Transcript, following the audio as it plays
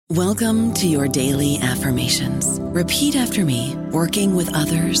Welcome to your daily affirmations. Repeat after me. Working with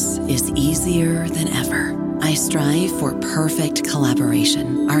others is easier than ever. I strive for perfect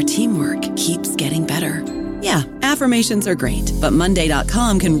collaboration. Our teamwork keeps getting better. Yeah, affirmations are great, but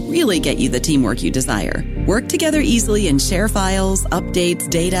Monday.com can really get you the teamwork you desire. Work together easily and share files, updates,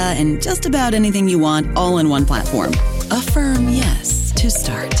 data, and just about anything you want all in one platform. Affirm yes to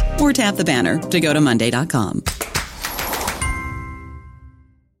start, or tap the banner to go to Monday.com.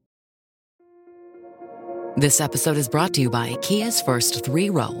 This episode is brought to you by Kia's first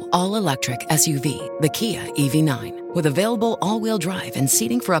three-row, all-electric SUV, the Kia EV9, with available all-wheel drive and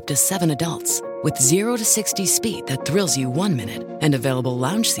seating for up to 7 adults, with 0 to 60 speed that thrills you 1 minute and available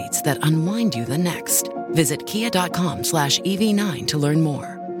lounge seats that unwind you the next. Visit kia.com/EV9 to learn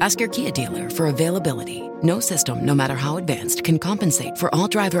more. Ask your Kia dealer for availability. No system, no matter how advanced, can compensate for all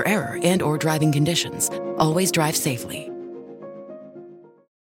driver error and or driving conditions. Always drive safely.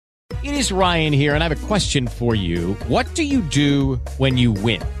 It is Ryan here, and I have a question for you. What do you do when you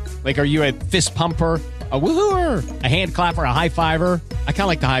win? Like, are you a fist pumper, a woohooer, a hand clapper, a high fiver? I kind of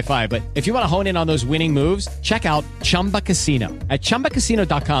like the high five, but if you want to hone in on those winning moves, check out Chumba Casino. At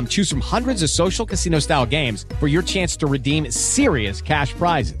ChumbaCasino.com, choose from hundreds of social casino-style games for your chance to redeem serious cash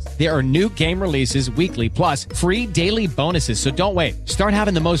prizes. There are new game releases weekly, plus free daily bonuses. So don't wait. Start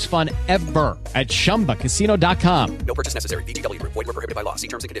having the most fun ever at ChumbaCasino.com. No purchase necessary. VGW. Void where prohibited by law. See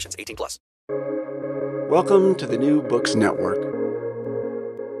terms and conditions. 18+. Welcome to the New Books Network.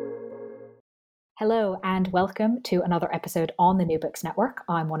 Hello and welcome to another episode on the New Books Network.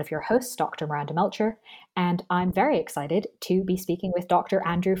 I'm one of your hosts, Dr. Miranda Melcher, and I'm very excited to be speaking with Dr.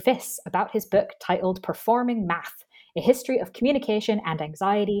 Andrew Fiss about his book titled Performing Math, A History of Communication and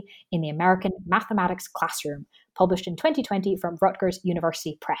Anxiety in the American Mathematics Classroom, published in 2020 from Rutgers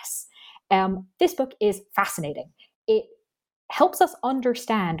University Press. This book is fascinating. It helps us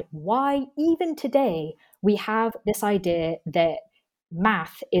understand why even today we have this idea that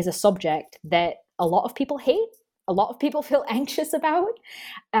math is a subject that a lot of people hate, a lot of people feel anxious about.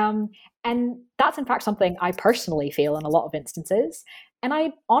 And that's in fact something I personally feel in a lot of instances. And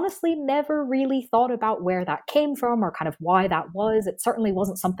I honestly never really thought about where that came from or kind of why that was. It certainly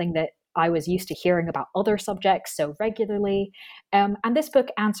wasn't something that I was used to hearing about other subjects so regularly. And this book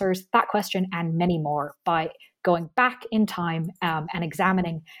answers that question and many more by going back in time and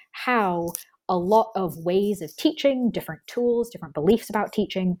examining how a lot of ways of teaching, different tools, different beliefs about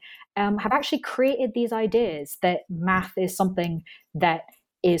teaching have actually created these ideas that math is something that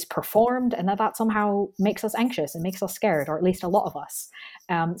is performed and that somehow makes us anxious and makes us scared, or at least a lot of us.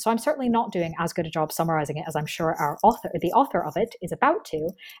 So I'm certainly not doing as good a job summarizing it as I'm sure the author of it is about to.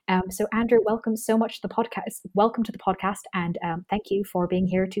 So Andrew, welcome so much to the podcast. Welcome to the podcast, and thank you for being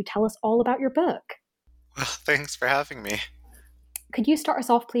here to tell us all about your book. Well, thanks for having me. Could you start us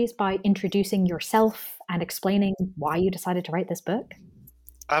off, please, by introducing yourself and explaining why you decided to write this book?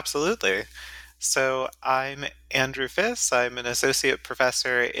 Absolutely. So I'm Andrew Fiss. I'm an associate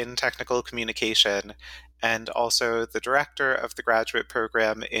professor in technical communication and also the director of the graduate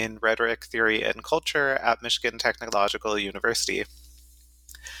program in rhetoric, theory, and culture at Michigan Technological University.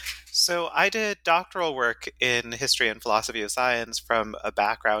 So I did doctoral work in history and philosophy of science from a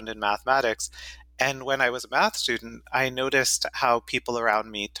background in mathematics. And when I was a math student, I noticed how people around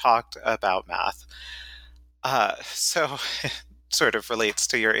me talked about math. So it sort of relates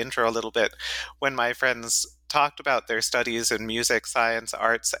to your intro a little bit. When my friends talked about their studies in music, science,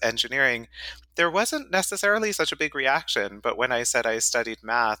 arts, engineering, there wasn't necessarily such a big reaction. But when I said I studied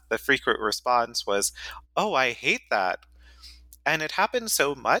math, the frequent response was, "Oh, I hate that." And it happened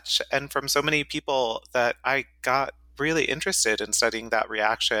so much and from so many people that I got really interested in studying that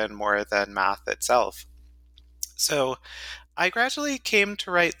reaction more than math itself. So I gradually came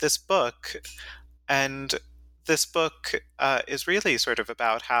to write this book, and this book is really sort of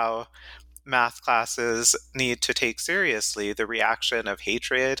about how math classes need to take seriously the reaction of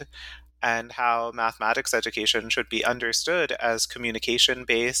hatred and how mathematics education should be understood as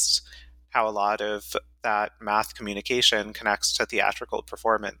communication-based, how a lot of that math communication connects to theatrical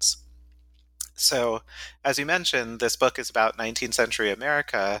performance. So, as you mentioned, this book is about 19th century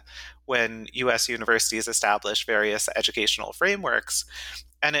America when U.S. universities established various educational frameworks,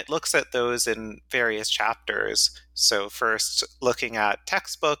 and it looks at those in various chapters. So first, looking at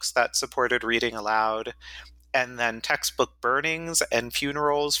textbooks that supported reading aloud, and then textbook burnings and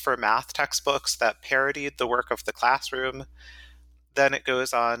funerals for math textbooks that parodied the work of the classroom. Then it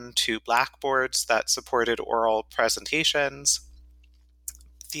goes on to blackboards that supported oral presentations,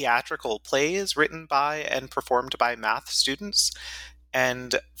 theatrical plays written by and performed by math students,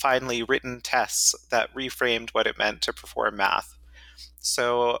 and finally written tests that reframed what it meant to perform math.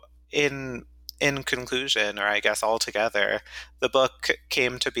 So in conclusion, or I guess altogether, the book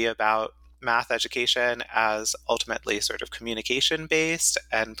came to be about math education as ultimately sort of communication-based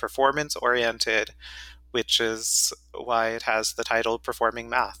and performance-oriented, which is why it has the title Performing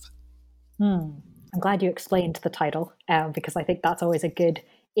Math. I'm glad you explained the title, because I think that's always a good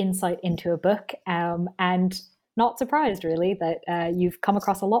insight into a book. And not surprised, really, that you've come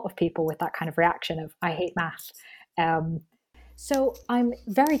across a lot of people with that kind of reaction of, I hate math. So I'm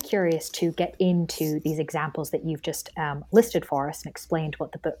very curious to get into these examples that you've just listed for us and explained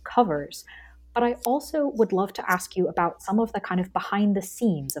what the book covers. But I also would love to ask you about some of the kind of behind the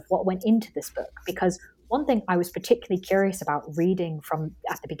scenes of what went into this book, because one thing I was particularly curious about reading from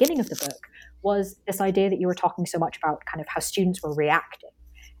at the beginning of the book was this idea that you were talking so much about kind of how students were reacting.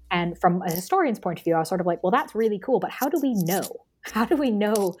 And from a historian's point of view, I was sort of like, well, that's really cool, but how do we know? How do we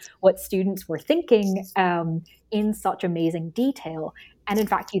know what students were thinking in such amazing detail? And in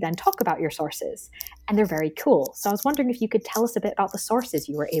fact, you then talk about your sources, and they're very cool. So I was wondering if you could tell us a bit about the sources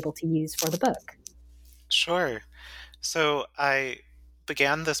you were able to use for the book. Sure. So I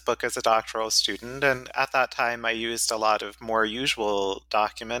began this book as a doctoral student, and at that time I used a lot of more usual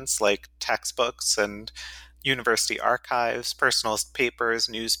documents like textbooks and university archives, personal papers,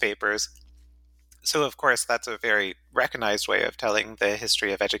 newspapers. So, of course, that's a very recognized way of telling the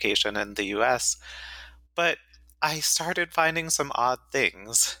history of education in the US. But I started finding some odd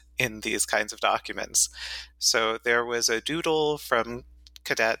things in these kinds of documents. So there was a doodle from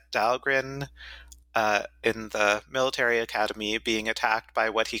Cadet Dahlgren in the military academy being attacked by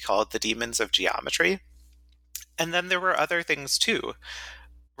what he called the demons of geometry. And then there were other things too.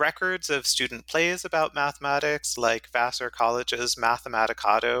 Records of student plays about mathematics, like Vassar College's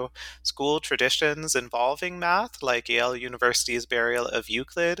Mathematicado, school traditions involving math, like Yale University's burial of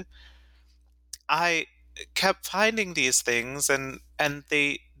Euclid. I kept finding these things, and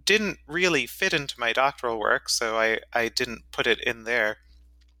they didn't really fit into my doctoral work, so I didn't put it in there.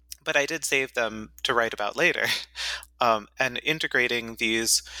 But I did save them to write about later. And integrating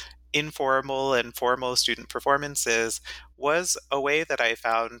these informal and formal student performances was a way that I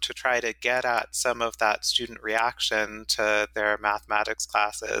found to try to get at some of that student reaction to their mathematics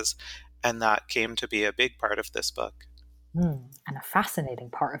classes, and that came to be a big part of this book. And a fascinating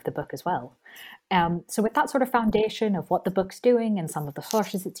part of the book as well. So with that sort of foundation of what the book's doing and some of the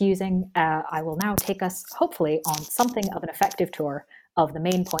sources it's using, I will now take us, hopefully, on something of an effective tour of the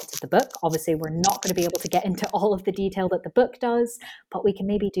main points of the book. Obviously, we're not going to be able to get into all of the detail that the book does, but we can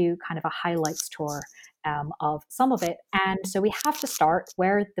maybe do kind of a highlights tour of some of it. And so we have to start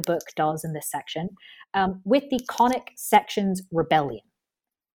where the book does in this section with the conic sections rebellion.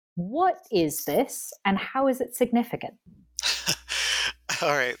 What is this and how is it significant? All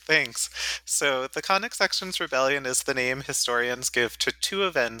right, thanks. So the Conic Sections Rebellion is the name historians give to two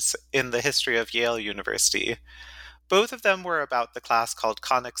events in the history of Yale University. Both of them were about the class called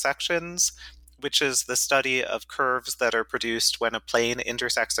conic sections, which is the study of curves that are produced when a plane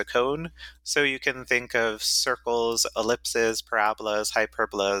intersects a cone. So you can think of circles, ellipses, parabolas,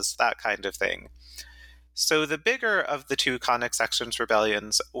 hyperbolas, that kind of thing. So the bigger of the two conic sections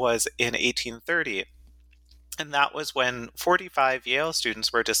rebellions was in 1830. And that was when 45 Yale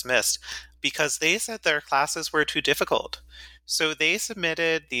students were dismissed because they said their classes were too difficult. So they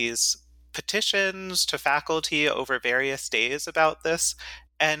submitted these petitions to faculty over various days about this,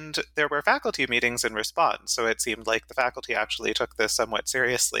 and there were faculty meetings in response. So it seemed like the faculty actually took this somewhat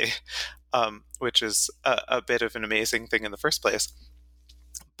seriously, which is a bit of an amazing thing in the first place.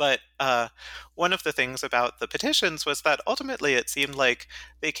 But one of the things about the petitions was that ultimately it seemed like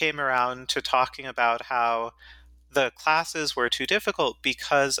they came around to talking about how the classes were too difficult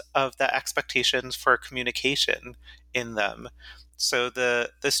because of the expectations for communication in them. So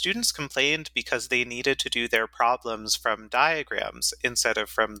the students complained because they needed to do their problems from diagrams instead of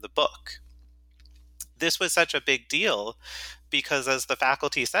from the book. This was such a big deal because, as the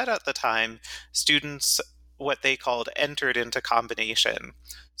faculty said at the time, students, what they called, entered into combination.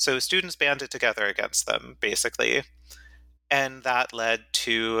 So students banded together against them, basically. And that led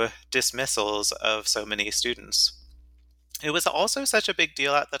to dismissals of so many students. It was also such a big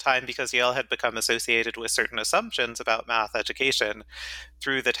deal at the time because Yale had become associated with certain assumptions about math education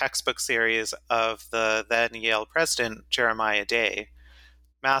through the textbook series of the then Yale president, Jeremiah Day.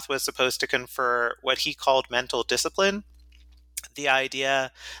 Math was supposed to confer what he called mental discipline, the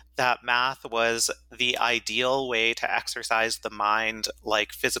idea that math was the ideal way to exercise the mind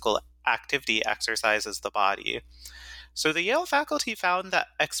like physical activity exercises the body. So the Yale faculty found that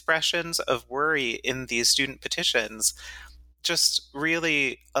expressions of worry in these student petitions just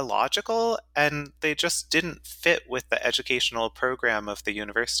really illogical, and they just didn't fit with the educational program of the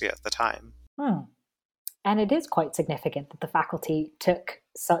university at the time. And it is quite significant that the faculty took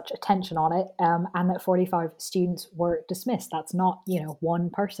such attention on it, and that 45 students were dismissed. That's not, one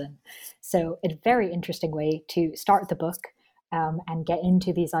person. So a very interesting way to start the book and get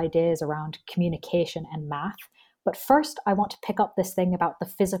into these ideas around communication and math. But first, I want to pick up this thing about the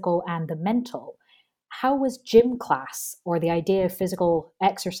physical and the mental. How was gym class, or the idea of physical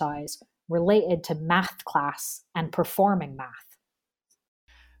exercise, related to math class and performing math?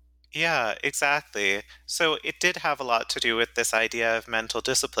 Yeah, exactly. So it did have a lot to do with this idea of mental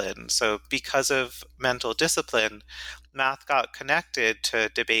discipline. So because of mental discipline, math got connected to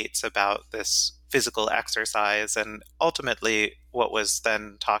debates about this physical exercise and ultimately what was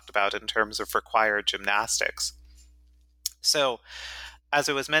then talked about in terms of required gymnastics. So as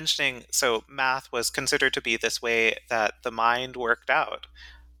I was mentioning, so math was considered to be this way that the mind worked out,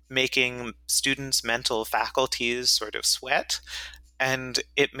 making students' mental faculties sort of sweat. And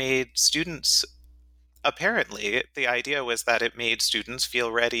it made students, apparently, the idea was that it made students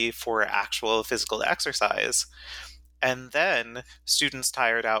feel ready for actual physical exercise. And then students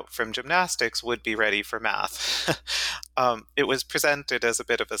tired out from gymnastics would be ready for math. It was presented as a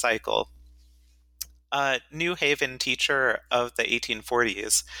bit of a cycle. A New Haven teacher of the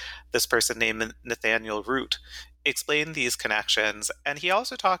 1840s, this person named Nathaniel Root, explained these connections, and he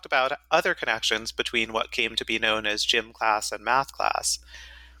also talked about other connections between what came to be known as gym class and math class.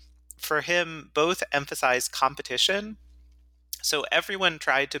 For him, both emphasized competition, so everyone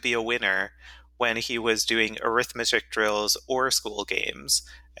tried to be a winner when he was doing arithmetic drills or school games,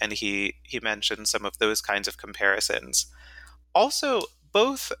 and he mentioned some of those kinds of comparisons. Also,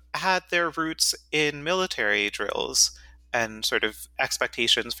 both had their roots in military drills and sort of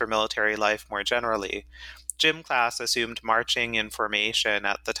expectations for military life more generally. Gym class assumed marching in formation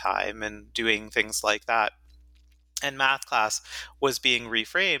at the time and doing things like that. And math class was being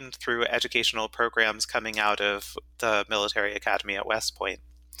reframed through educational programs coming out of the military academy at West Point.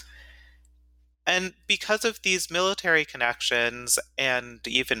 And because of these military connections and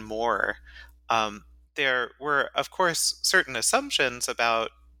even more, there were, of course, certain assumptions about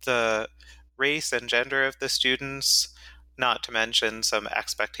the race and gender of the students, not to mention some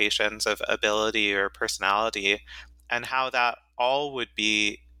expectations of ability or personality, and how that all would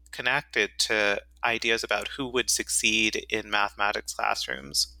be connected to ideas about who would succeed in mathematics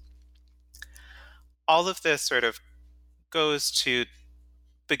classrooms. All of this sort of goes to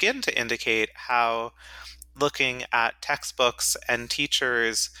begin to indicate how looking at textbooks and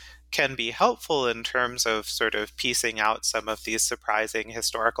teachers can be helpful in terms of sort of piecing out some of these surprising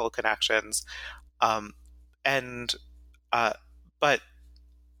historical connections. And but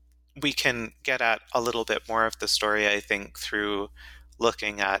we can get at a little bit more of the story, I think, through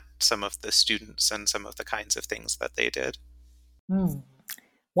looking at some of the students and some of the kinds of things that they did.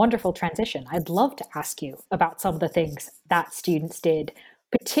 Wonderful transition. I'd love to ask you about some of the things that students did,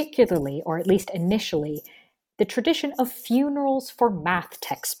 particularly, or at least initially, the tradition of funerals for math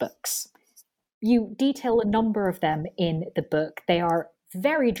textbooks. You detail a number of them in the book. They are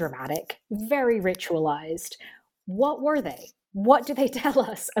very dramatic, very ritualized. What were they? What do they tell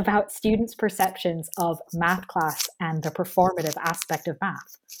us about students' perceptions of math class and the performative aspect of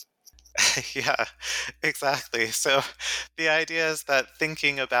math? Yeah, exactly. So the idea is that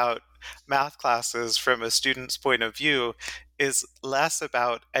thinking about math classes from a student's point of view is less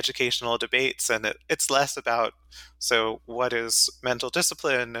about educational debates, and it's less about, so what is mental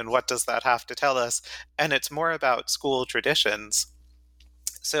discipline and what does that have to tell us? And it's more about school traditions.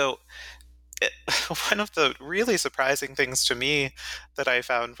 So one of the really surprising things to me that I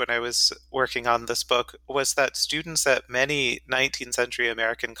found when I was working on this book was that students at many 19th century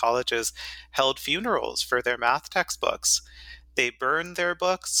American colleges held funerals for their math textbooks. They burned their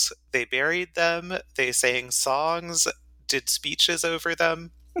books, they buried them, they sang songs, did speeches over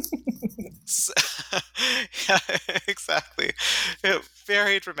them. Yeah, exactly.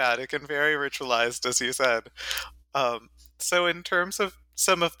 Very dramatic and very ritualized, as you said. So in terms of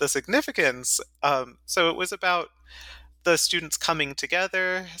some of the significance, so it was about the students coming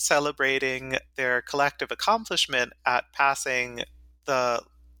together, celebrating their collective accomplishment at passing the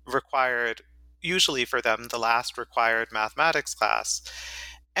required, usually for them, the last required mathematics class.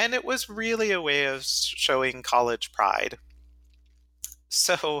 And it was really a way of showing college pride.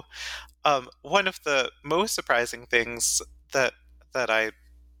 So one of the most surprising things that I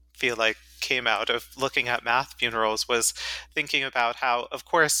feel like came out of looking at math funerals was thinking about how, of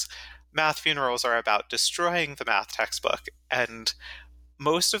course, math funerals are about destroying the math textbook, and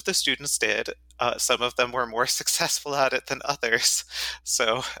most of the students did. Some of them were more successful at it than others.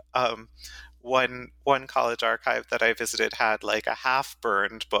 So one college archive that I visited had like a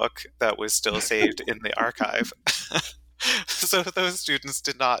half-burned book that was still saved in the archive. So those students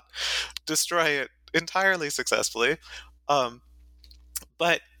did not destroy it entirely successfully.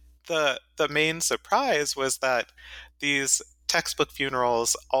 But the main surprise was that these textbook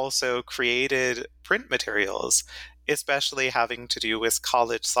funerals also created print materials, especially having to do with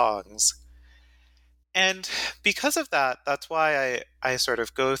college songs. And because of that, that's why I sort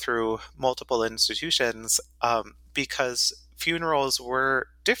of go through multiple institutions, because funerals were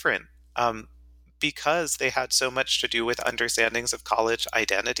different, because they had so much to do with understandings of college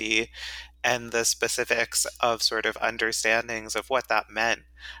identity and the specifics of sort of understandings of what that meant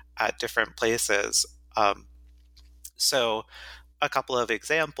at different places. So a couple of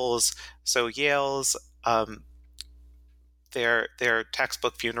examples. So Yale's, their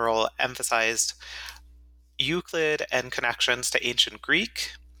textbook funeral emphasized Euclid and connections to ancient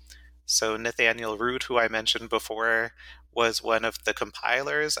Greek. So Nathaniel Root, who I mentioned before, was one of the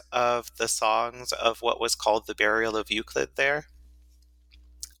compilers of the songs of what was called the Burial of Euclid there.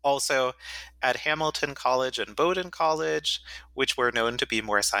 Also, at Hamilton College and Bowdoin College, which were known to be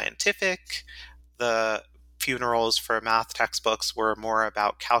more scientific, the funerals for math textbooks were more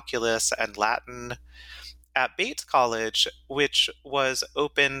about calculus and Latin. At Bates College, which was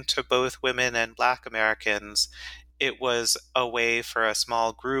open to both women and Black Americans, it was a way for a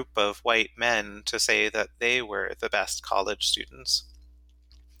small group of white men to say that they were the best college students.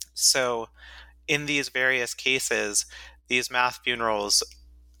 So in these various cases, these math funerals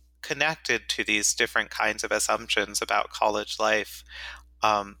connected to these different kinds of assumptions about college life.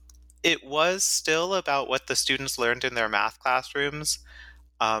 It was still about what the students learned in their math classrooms,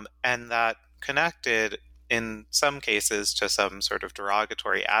 and that connected in some cases to some sort of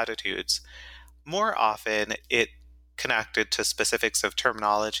derogatory attitudes. More often, it connected to specifics of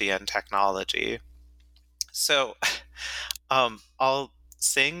terminology and technology. So I'll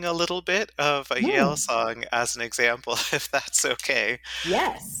sing a little bit of a Yale song as an example, if that's okay.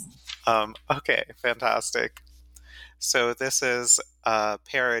 Yes. Okay, fantastic. So this is a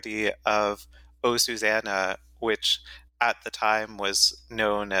parody of O Susanna, which at the time was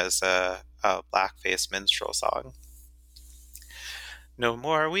known as a blackface minstrel song. No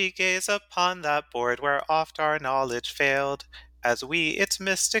more we gaze upon that board where oft our knowledge failed, as we its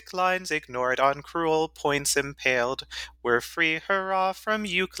mystic lines ignored, on cruel points impaled. We're free, hurrah, from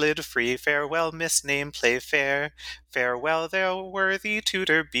Euclid free, farewell, misname, play fair. Farewell, there worthy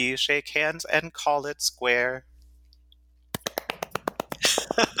tutor be, shake hands and call it square.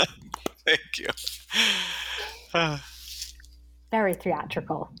 Thank you. Very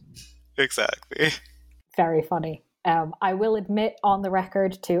theatrical. Exactly. Very funny. I will admit on the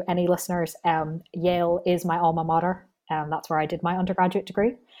record to any listeners, Yale is my alma mater. That's where I did my undergraduate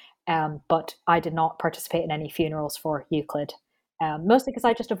degree. But I did not participate in any funerals for Euclid, mostly because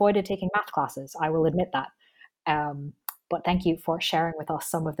I just avoided taking math classes. I will admit that. But thank you for sharing with us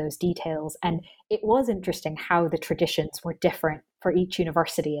some of those details. And it was interesting how the traditions were different for each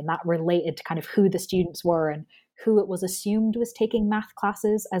university, and that related to kind of who the students were and who it was assumed was taking math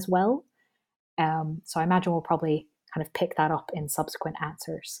classes as well. So I imagine we'll probably kind of pick that up in subsequent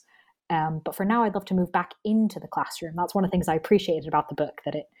answers. But for now, I'd love to move back into the classroom. That's one of the things I appreciated about the book,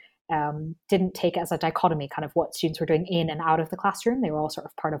 that it didn't take it as a dichotomy, kind of what students were doing in and out of the classroom. They were all sort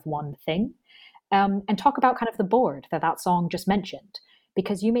of part of one thing. And talk about kind of the board that song just mentioned,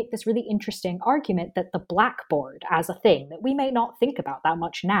 because you make this really interesting argument that the blackboard as a thing that we may not think about that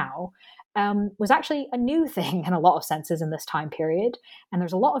much now was actually a new thing in a lot of senses in this time period. And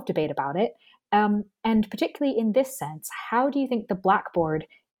there's a lot of debate about it. And particularly in this sense, how do you think the blackboard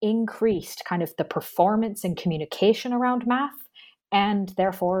increased kind of the performance and communication around math, and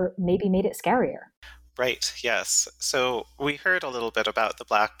therefore maybe made it scarier? Right, yes. So we heard a little bit about the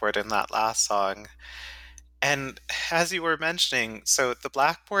blackboard in that last song. And as you were mentioning, so the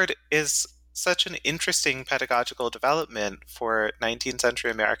blackboard is such an interesting pedagogical development for 19th century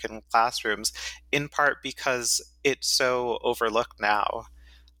American classrooms, in part because it's so overlooked now.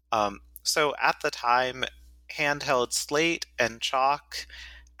 So at the time, handheld slate and chalk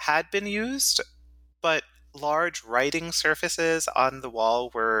had been used, but large writing surfaces on the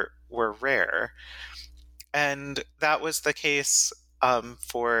wall were rare. And that was the case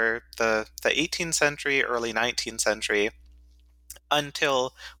for the 18th century, early 19th century,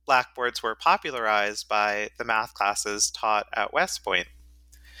 until blackboards were popularized by the math classes taught at West Point.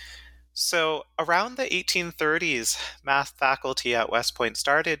 So around the 1830s, math faculty at West Point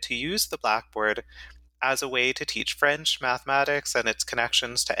started to use the blackboard as a way to teach French, mathematics, and its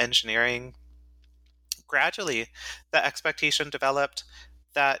connections to engineering. Gradually, the expectation developed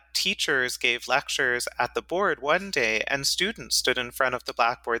that teachers gave lectures at the board one day and students stood in front of the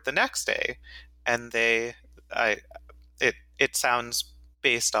blackboard the next day. And it sounds,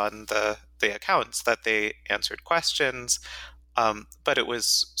 based on the accounts, that they answered questions, but it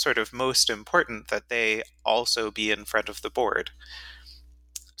was sort of most important that they also be in front of the board.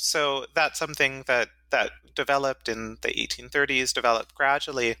 So that's something that developed in the 1830s, developed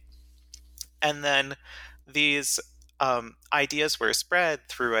gradually. And then these ideas were spread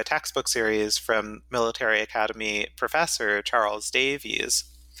through a textbook series from Military Academy professor Charles Davies.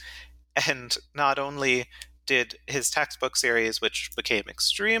 And not only did his textbook series, which became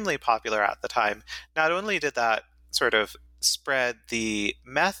extremely popular at the time, not only did that sort of spread the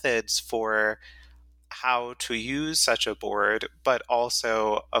methods for how to use such a board, but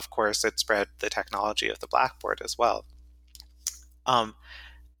also, of course, it spread the technology of the blackboard as well.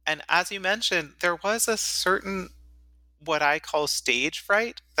 And as you mentioned, there was a certain, what I call stage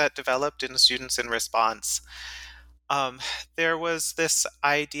fright, that developed in students in response. There was this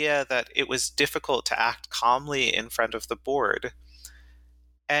idea that it was difficult to act calmly in front of the board.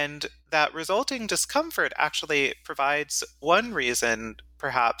 And that resulting discomfort actually provides one reason,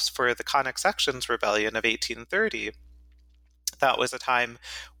 perhaps, for the Conic Sections Rebellion of 1830. That was a time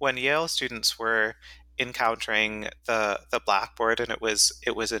when Yale students were encountering the blackboard, and it was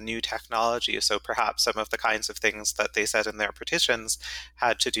a new technology. So perhaps some of the kinds of things that they said in their petitions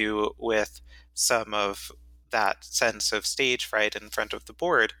had to do with some of that sense of stage fright in front of the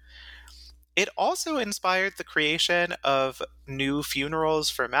board. It also inspired the creation of new funerals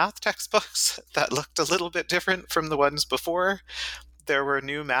for math textbooks that looked a little bit different from the ones before. There were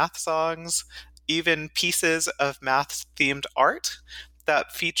new math songs, even pieces of math-themed art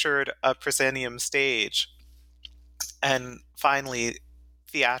that featured a proscenium stage, and finally,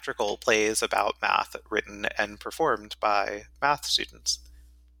 theatrical plays about math written and performed by math students.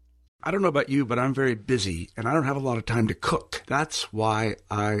 I don't know about you, but I'm very busy and I don't have a lot of time to cook. That's why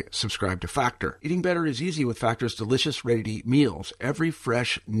I subscribe to Factor. Eating better is easy with Factor's delicious, ready-to-eat meals. Every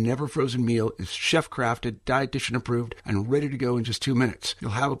fresh, never frozen meal is chef-crafted, dietitian approved, and ready to go in just 2 minutes.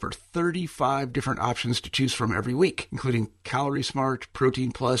 You'll have over 35 different options to choose from every week, including Calorie Smart,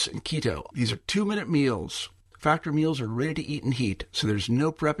 Protein Plus, and Keto. These are 2-minute meals. Factor meals are ready to eat and heat, so there's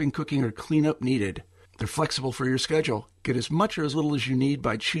no prepping, cooking, or cleanup needed. They're flexible for your schedule. Get as much or as little as you need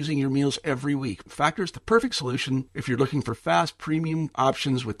by choosing your meals every week. Factor is the perfect solution if you're looking for fast, premium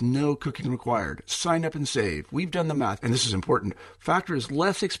options with no cooking required. Sign up and save. We've done the math, and this is important. Factor is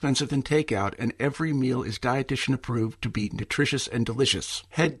less expensive than takeout, and every meal is dietitian approved to be nutritious and delicious.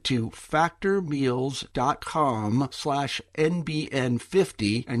 Head to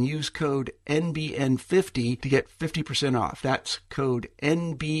factormeals.com/NBN50 and use code NBN50 to get 50% off. That's code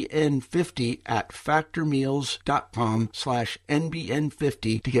NBN50 at factormeals.com/NBN50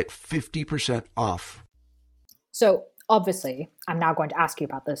 to get 50% off. So obviously, I'm now going to ask you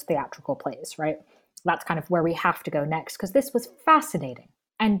about those theatrical plays, right? That's kind of where we have to go next, because this was fascinating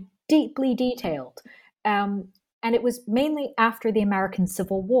and deeply detailed. And it was mainly after the American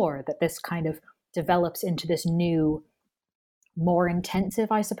Civil War that this kind of develops into this new, more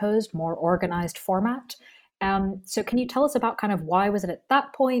intensive, I suppose, more organized format. So can you tell us about kind of why was it at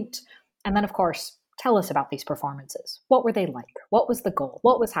that point? And then, of course, tell us about these performances. What were they like? What was the goal?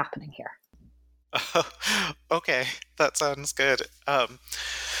 What was happening here? Okay, that sounds good.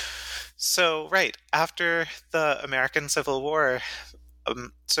 So, right, after the American Civil War,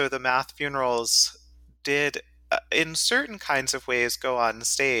 so the math funerals did, in certain kinds of ways, go on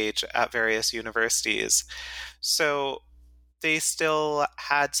stage at various universities. So they still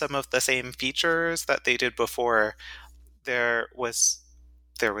had some of the same features that they did before. There was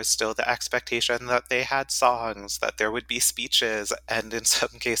still the expectation that they had songs, that there would be speeches, and in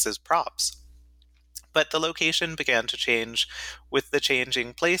some cases props. But the location began to change with the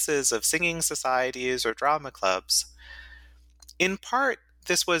changing places of singing societies or drama clubs. In part,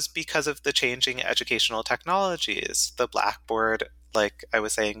 this was because of the changing educational technologies. The blackboard, like I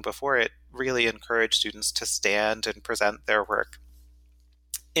was saying before, it really encouraged students to stand and present their work.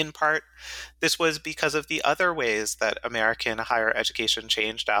 In part, this was because of the other ways that American higher education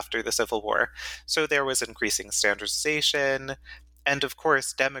changed after the Civil War. So there was increasing standardization and, of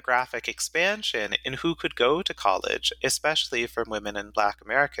course, demographic expansion in who could go to college, especially from women and Black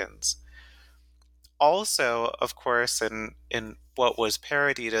Americans. Also, of course, in what was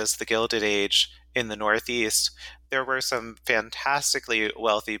parodied as the Gilded Age in the Northeast, there were some fantastically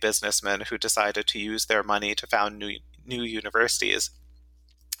wealthy businessmen who decided to use their money to found new universities,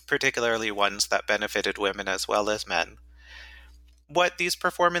 particularly ones that benefited women as well as men. What these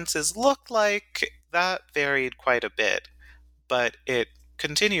performances looked like, that varied quite a bit, but it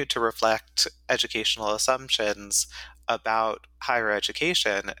continued to reflect educational assumptions about higher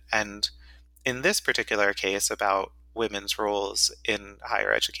education, and in this particular case, about women's roles in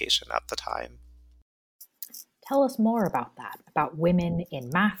higher education at the time. Tell us more about that, about women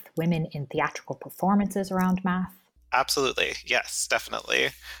in math, women in theatrical performances around math. Absolutely. Yes, definitely.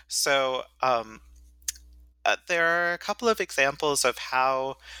 So there are a couple of examples of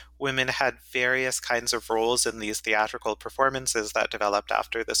how women had various kinds of roles in these theatrical performances that developed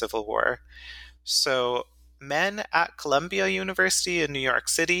after the Civil War. So men at Columbia University in New York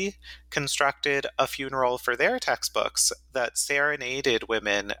City constructed a funeral for their textbooks that serenaded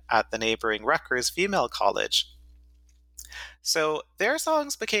women at the neighboring Rutgers Female College. So their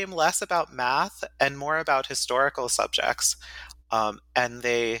songs became less about math and more about historical subjects. And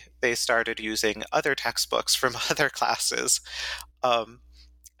they started using other textbooks from other classes.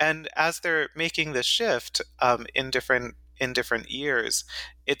 And as they're making this shift in different years,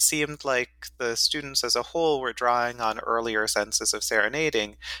 it seemed like the students as a whole were drawing on earlier senses of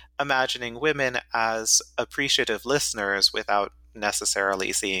serenading, imagining women as appreciative listeners without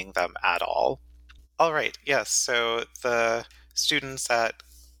necessarily seeing them at all. All right, yes, so the students at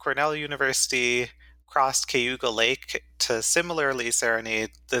Cornell University crossed Cayuga Lake to similarly serenade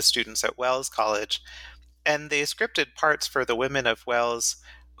the students at Wells College, and they scripted parts for the women of Wells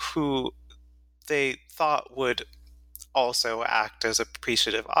who they thought would also act as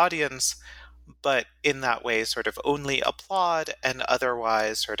appreciative audience, but in that way sort of only applaud and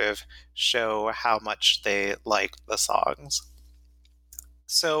otherwise sort of show how much they liked the songs.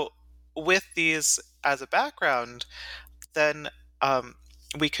 So with these as a background, then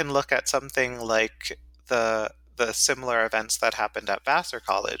we can look at something like the similar events that happened at Vassar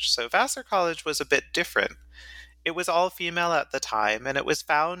College. So Vassar College was a bit different. It was all female at the time, and it was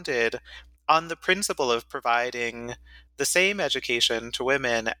founded on the principle of providing the same education to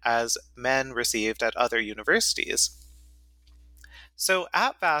women as men received at other universities. So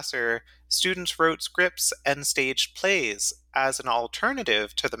at Vassar, students wrote scripts and staged plays as an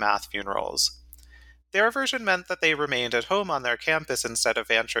alternative to the math funerals. Their version meant that they remained at home on their campus instead of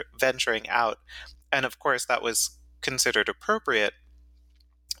venturing out, and of course that was considered appropriate.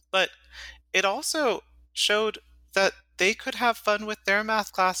 But it also showed that they could have fun with their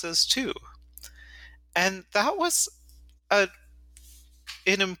math classes too. And that was an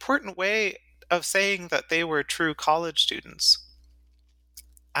important way of saying that they were true college students.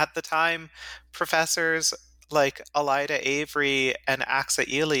 At the time, professors like Alida Avery and Axa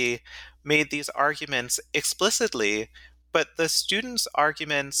Ely made these arguments explicitly, but the students'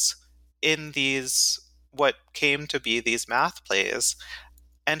 arguments in these, what came to be these math plays,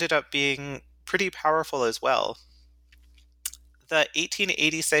 ended up being pretty powerful as well. The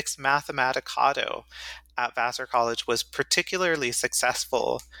 1886 Mathematicado at Vassar College was particularly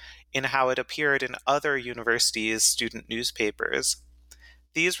successful in how it appeared in other universities' student newspapers.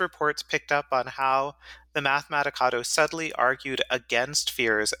 These reports picked up on how the Mathematicado subtly argued against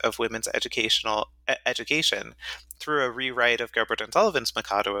fears of women's education through a rewrite of Gilbert and Sullivan's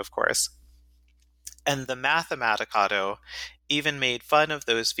Mikado, of course. And the Mathematicado even made fun of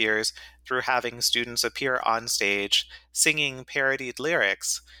those fears through having students appear on stage singing parodied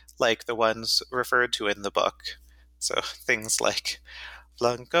lyrics like the ones referred to in the book. So things like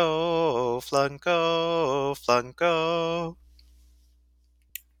flunko, flunko, flunko.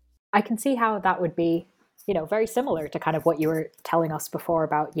 I can see how that would be, very similar to kind of what you were telling us before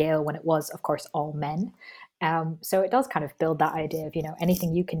about Yale when it was, of course, all men. So it does kind of build that idea of,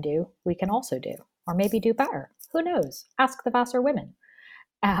 anything you can do, we can also do, or maybe do better. Who knows? Ask the Vassar women.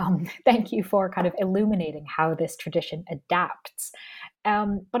 Thank you for kind of illuminating how this tradition adapts.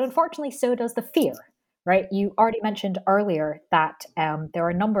 But unfortunately, so does the fear, right? You already mentioned earlier that there are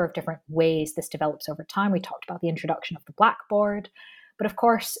a number of different ways this develops over time. We talked about the introduction of the blackboard. But of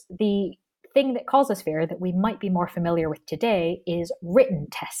course, the thing that causes fear that we might be more familiar with today is written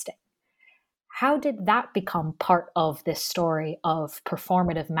testing. How did that become part of this story of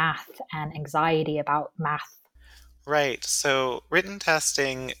performative math and anxiety about math? Right. So written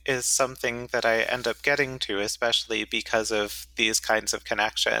testing is something that I end up getting to, especially because of these kinds of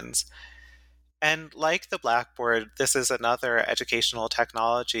connections. And like the blackboard, this is another educational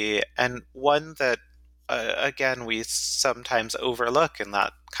technology, and one that, again, we sometimes overlook in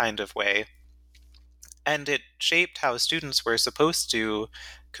that kind of way. And it shaped how students were supposed to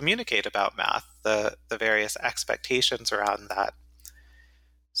communicate about math, the various expectations around that.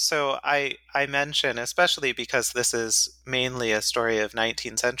 So I mention, especially because this is mainly a story of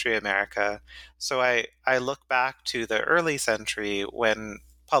 19th century America, so I look back to the early century when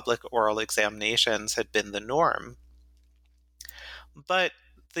public oral examinations had been the norm. But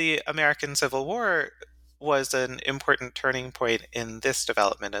the American Civil War was an important turning point in this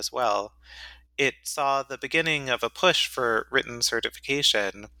development as well. It saw the beginning of a push for written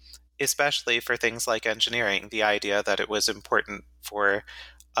certification, especially for things like engineering, the idea that it was important for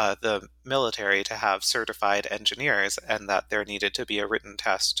the military to have certified engineers and that there needed to be a written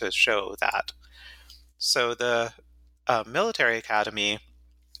test to show that. So the military academy,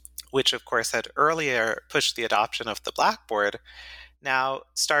 which of course had earlier pushed the adoption of the blackboard, now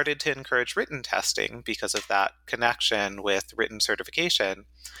started to encourage written testing because of that connection with written certification.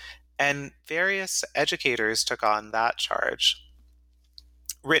 And various educators took on that charge.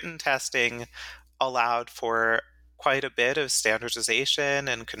 Written testing allowed for quite a bit of standardization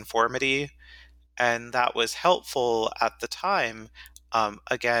and conformity, and that was helpful at the time,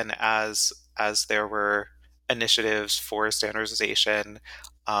 again, as there were initiatives for standardization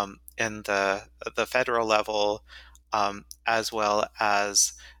in the federal level, as well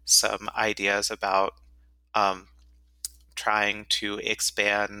as some ideas about trying to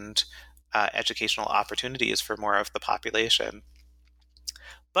expand educational opportunities for more of the population.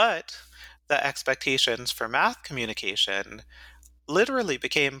 But the expectations for math communication literally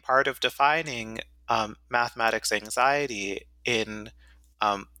became part of defining mathematics anxiety in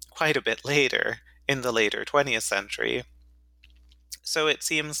quite a bit later, in the later 20th century. So it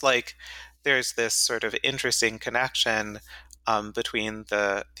seems like there's this sort of interesting connection between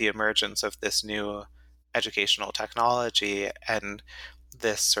the emergence of this new educational technology and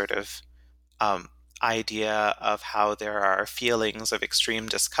this sort of idea of how there are feelings of extreme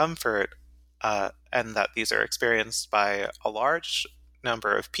discomfort and that these are experienced by a large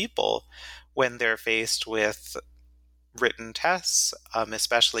number of people when they're faced with written tests,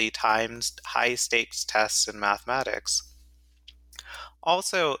 especially timed high-stakes tests in mathematics.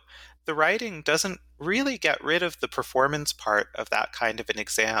 Also, the writing doesn't really get rid of the performance part of that kind of an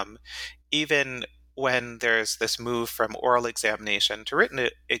exam, even when there's this move from oral examination to written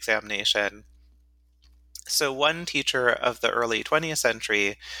examination. So one teacher of the early 20th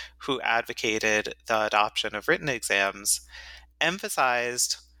century who advocated the adoption of written exams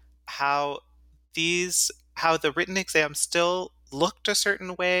emphasized how the written exams still looked a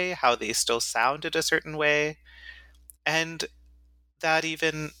certain way, how they still sounded a certain way, and that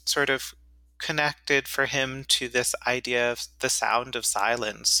even sort of connected for him to this idea of the sound of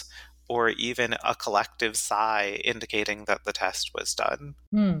silence, or even a collective sigh indicating that the test was done.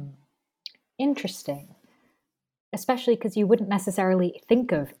 Interesting. Especially because you wouldn't necessarily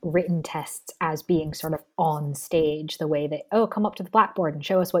think of written tests as being sort of on stage the way that, oh, come up to the blackboard and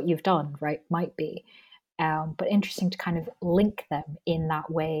show us what you've done, right? Might be. But interesting to kind of link them in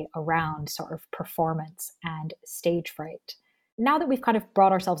that way around sort of performance and stage fright. Now that we've kind of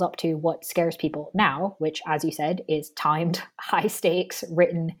brought ourselves up to what scares people now, which, as you said, is timed, high stakes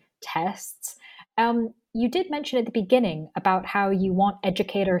written tests, you did mention at the beginning about how you want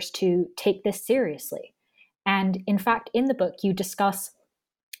educators to take this seriously. And in fact, in the book, you discuss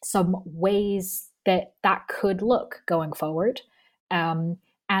some ways that could look going forward. And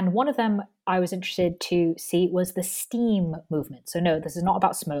one of them I was interested to see was the STEAM movement. So no, this is not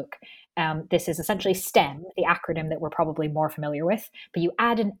about smoke. This is essentially STEM, the acronym that we're probably more familiar with, but you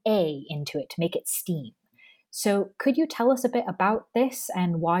add an A into it to make it STEAM. So could you tell us a bit about this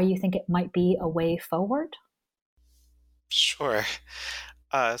and why you think it might be a way forward? Sure.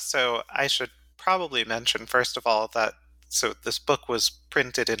 So I should probably mention, first of all, that so this book was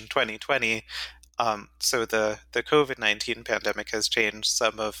printed in 2020. So the COVID-19 pandemic has changed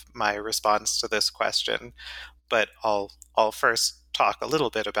some of my response to this question, but I'll first talk a little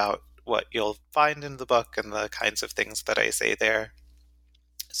bit about what you'll find in the book and the kinds of things that I say there.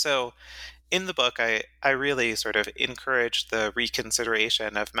 So in the book, I really sort of encourage the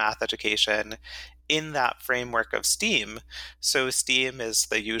reconsideration of math education in that framework of STEAM. So STEAM is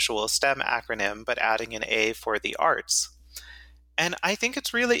the usual STEM acronym, but adding an A for the arts. And I think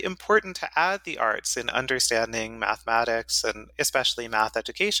it's really important to add the arts in understanding mathematics and especially math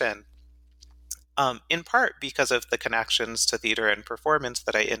education, in part because of the connections to theater and performance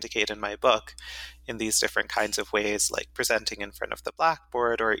that I indicate in my book in these different kinds of ways, like presenting in front of the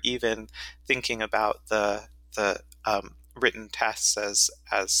blackboard or even thinking about the written tests as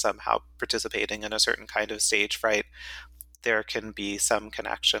somehow participating in a certain kind of stage fright. There can be some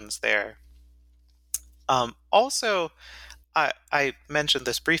connections there. Also, I mentioned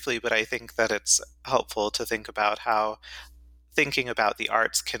this briefly, but I think that it's helpful to think about how thinking about the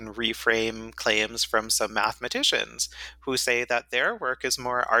arts can reframe claims from some mathematicians who say that their work is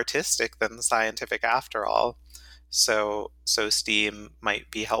more artistic than scientific after all. So STEAM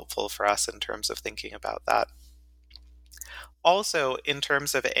might be helpful for us in terms of thinking about that. Also, in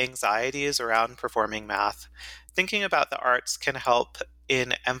terms of anxieties around performing math, thinking about the arts can help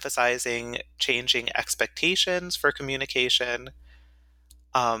in emphasizing changing expectations for communication.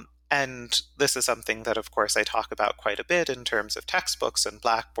 And this is something that, of course, I talk about quite a bit in terms of textbooks and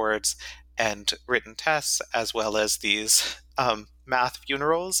blackboards and written tests, as well as these math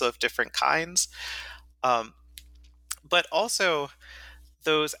funerals of different kinds. But also,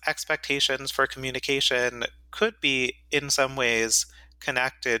 those expectations for communication could be, in some ways,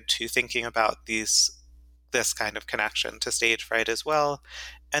 connected to thinking about this kind of connection to stage fright as well,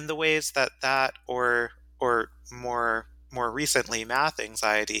 and the ways that or more recently math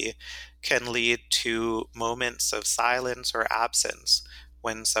anxiety can lead to moments of silence or absence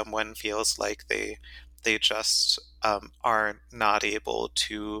when someone feels like they just are not able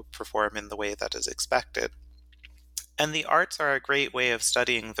to perform in the way that is expected. And the arts are a great way of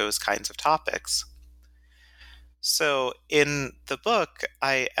studying those kinds of topics. So in the book,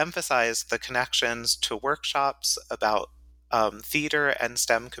 I emphasize the connections to workshops about theater and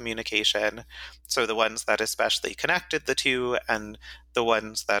STEM communication. So the ones that especially connected the two, and the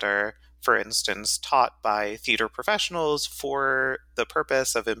ones that are, for instance, taught by theater professionals for the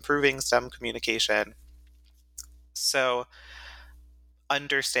purpose of improving STEM communication. So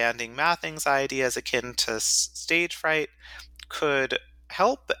understanding math anxiety as akin to stage fright could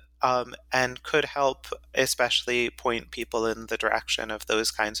help, and could help especially point people in the direction of those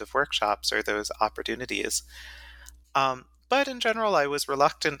kinds of workshops or those opportunities. But in general, I was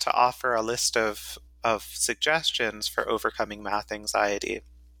reluctant to offer a list of suggestions for overcoming math anxiety.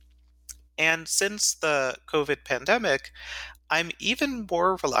 And since the COVID pandemic, I'm even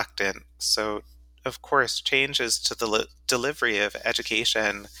more reluctant. So, of course, changes to the delivery of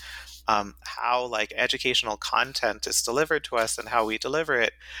education, how educational content is delivered to us and how we deliver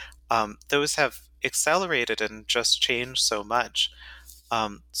it, those have accelerated and just changed so much.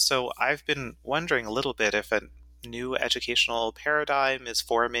 So I've been wondering a little bit if a new educational paradigm is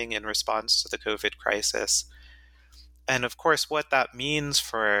forming in response to the COVID crisis. And of course, what that means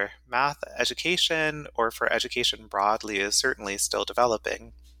for math education or for education broadly is certainly still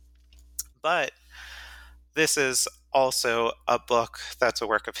developing. But this is also a book that's a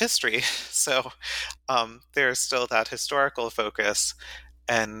work of history. So there's still that historical focus,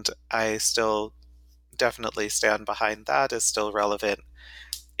 and I still definitely stand behind that as still relevant,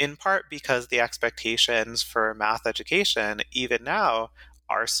 in part because the expectations for math education, even now,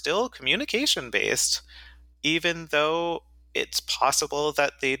 are still communication-based, even though it's possible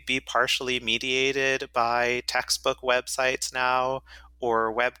that they'd be partially mediated by textbook websites now,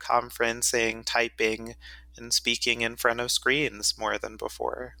 or web conferencing, typing, and speaking in front of screens more than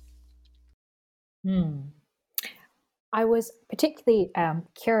before. I was particularly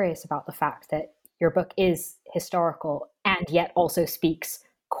curious about the fact that your book is historical and yet also speaks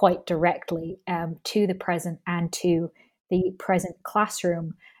quite directly to the present and to the present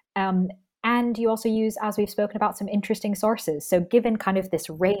classroom. And you also use, as we've spoken about, some interesting sources. So given kind of this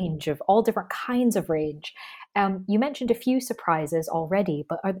range of all different kinds of range, you mentioned a few surprises already,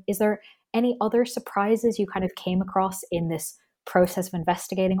 but is there any other surprises you kind of came across in this process of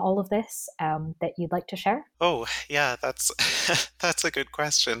investigating all of this that you'd like to share? Oh, yeah, that's that's a good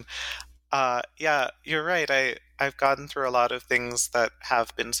question. Yeah, you're right. I've gotten through a lot of things that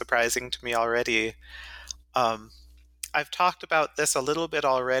have been surprising to me already. I've talked about this a little bit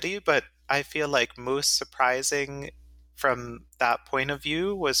already, but I feel like most surprising from that point of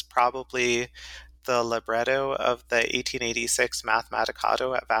view was probably the libretto of the 1886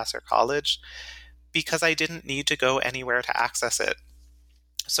 Mathematicado at Vassar College, because I didn't need to go anywhere to access it.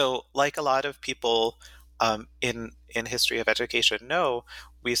 So, like a lot of people in history of education know,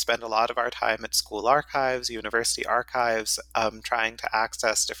 we spend a lot of our time at school archives, university archives, trying to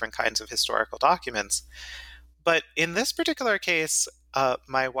access different kinds of historical documents. But in this particular case,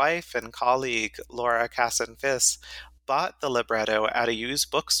 my wife and colleague, Laura Casson-Fiss, bought the libretto at a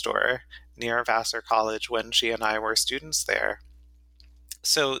used bookstore near Vassar College when she and I were students there.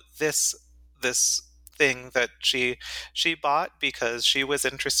 So this thing that she bought because she was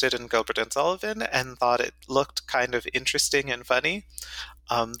interested in Gilbert and Sullivan and thought it looked kind of interesting and funny.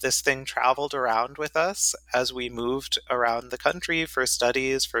 This thing traveled around with us as we moved around the country for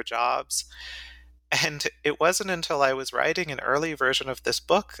studies, for jobs. And it wasn't until I was writing an early version of this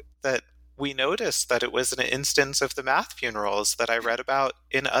book that we noticed that it was an instance of the math funerals that I read about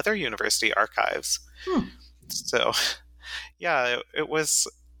in other university archives. So yeah, it was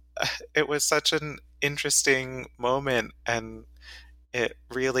such an interesting moment, and it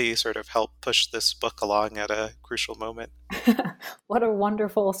really sort of helped push this book along at a crucial moment. What a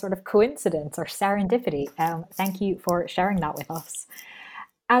wonderful sort of coincidence or serendipity. Thank you for sharing that with us.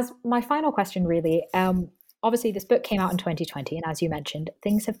 As my final question, really, obviously this book came out in 2020, and as you mentioned,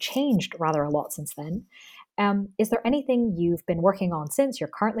 things have changed rather a lot since then. Is there anything you've been working on since, you're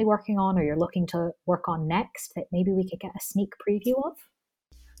currently working on, or you're looking to work on next that maybe we could get a sneak preview of?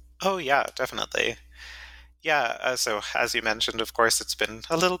 Oh, yeah, definitely. Yeah, so as you mentioned, of course, it's been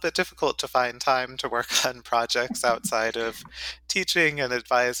a little bit difficult to find time to work on projects outside of teaching and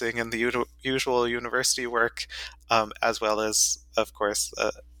advising and the usual university work, as well as, of course,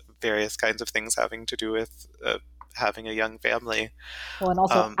 various kinds of things having to do with having a young family. Well, and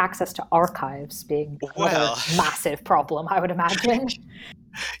also access to archives being another massive problem, I would imagine.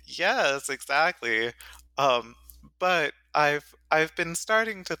 Yes, exactly. But I've been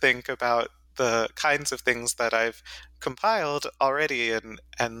starting to think about the kinds of things that I've compiled already and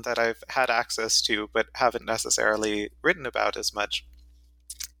that I've had access to, but haven't necessarily written about as much.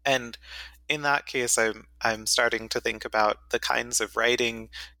 And in that case, I'm starting to think about the kinds of writing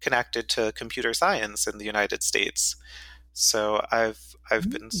connected to computer science in the United States. So I've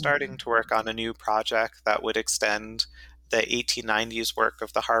been starting to work on a new project that would extend the 1890s work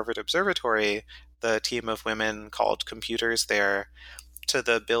of the Harvard Observatory, the team of women called Computers there, to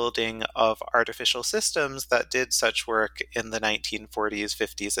the building of artificial systems that did such work in the 1940s,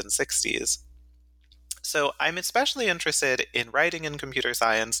 50s, and 60s. So I'm especially interested in writing in computer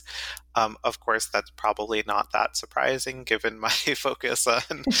science. Of course, that's probably not that surprising given my focus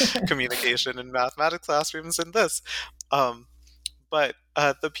on communication in mathematics classrooms and this. But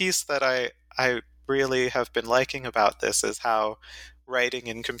the piece that I really have been liking about this is how writing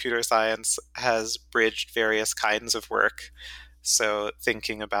in computer science has bridged various kinds of work. So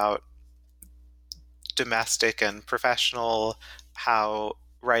thinking about domestic and professional, how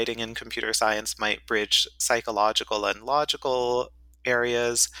writing in computer science might bridge psychological and logical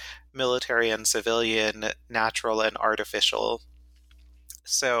areas, military and civilian, natural and artificial.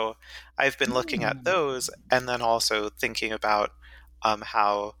 So I've been looking at those, and then also thinking about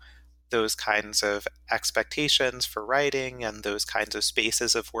how those kinds of expectations for writing and those kinds of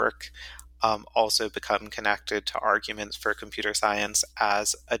spaces of work also become connected to arguments for computer science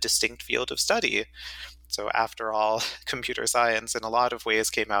as a distinct field of study. So after all, computer science in a lot of ways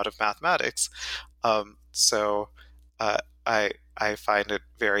came out of mathematics. So I find it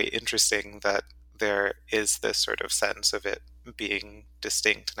very interesting that there is this sort of sense of it being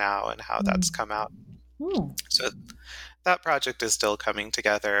distinct now and how that's come out. So that project is still coming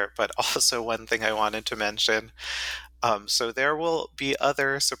together, but also one thing I wanted to mention. So there will be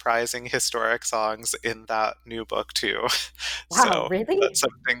other surprising historic songs in that new book too. Wow, so really? That's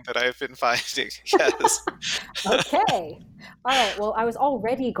something that I've been finding. Yes. Okay. All right. Well, I was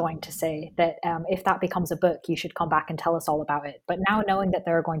already going to say that if that becomes a book, you should come back and tell us all about it. But now knowing that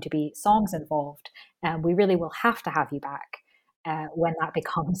there are going to be songs involved, we really will have to have you back when that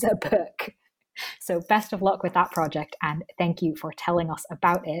becomes a book. So best of luck with that project, and thank you for telling us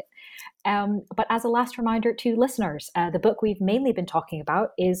about it. But as a last reminder to listeners, the book we've mainly been talking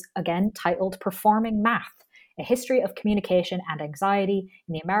about is, again, titled Performing Math, A History of Communication and Anxiety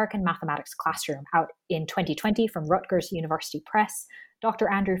in the American Mathematics Classroom, out in 2020 from Rutgers University Press. Dr.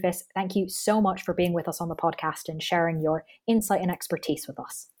 Andrew Fiss, thank you so much for being with us on the podcast and sharing your insight and expertise with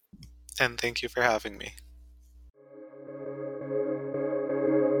us. And thank you for having me.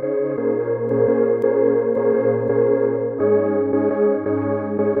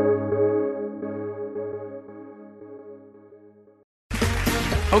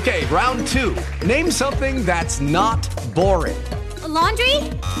 Okay, round two. Name something that's not boring. A laundry?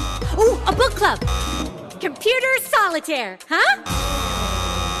 Ooh, a book club. Computer solitaire, huh?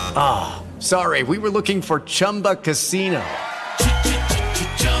 Ah, oh, sorry, we were looking for Chumba Casino.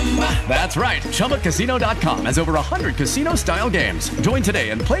 That's right, ChumbaCasino.com has over 100 casino-style games. Join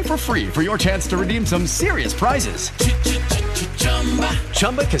today and play for free for your chance to redeem some serious prizes.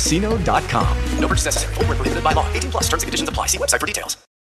 ChumbaCasino.com. No purchase necessary. Void where prohibited by law. 18+. Terms and conditions apply. See website for details.